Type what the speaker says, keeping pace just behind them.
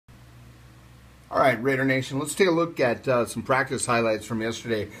All right, Raider Nation, let's take a look at some practice highlights from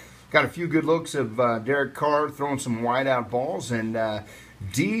yesterday. Got a few good looks of Derek Carr throwing some wide-out balls, and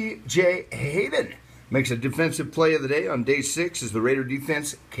DJ Hayden makes a defensive play of the day on day 6 as the Raider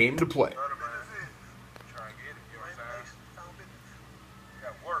defense came to play.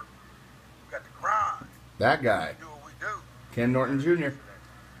 That guy, Ken Norton Jr.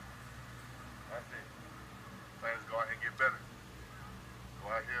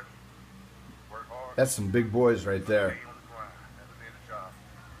 That's some big boys right there.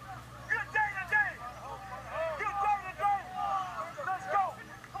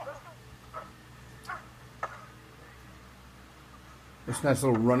 There's nice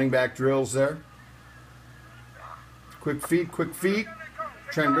little running back drills there. Quick feet, quick feet.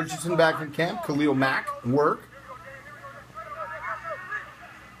 Trent Richardson back in camp. Khalil Mack, work.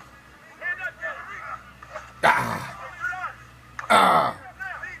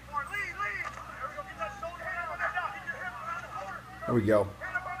 There we go. All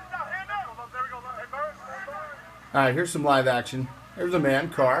right, here's some live action. Here's a man,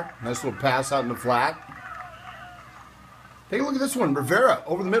 Carr. Nice little pass out in the flat. Take a look at this one. Rivera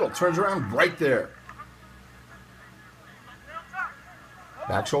over the middle. Turns around right there.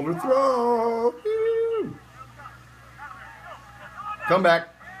 Back shoulder throw. Come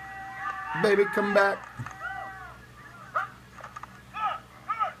back. Baby, come back.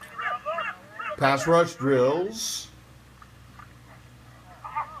 Pass rush drills.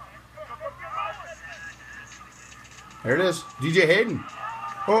 There it is. DJ Hayden.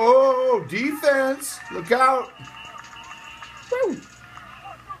 Oh, defense. Look out.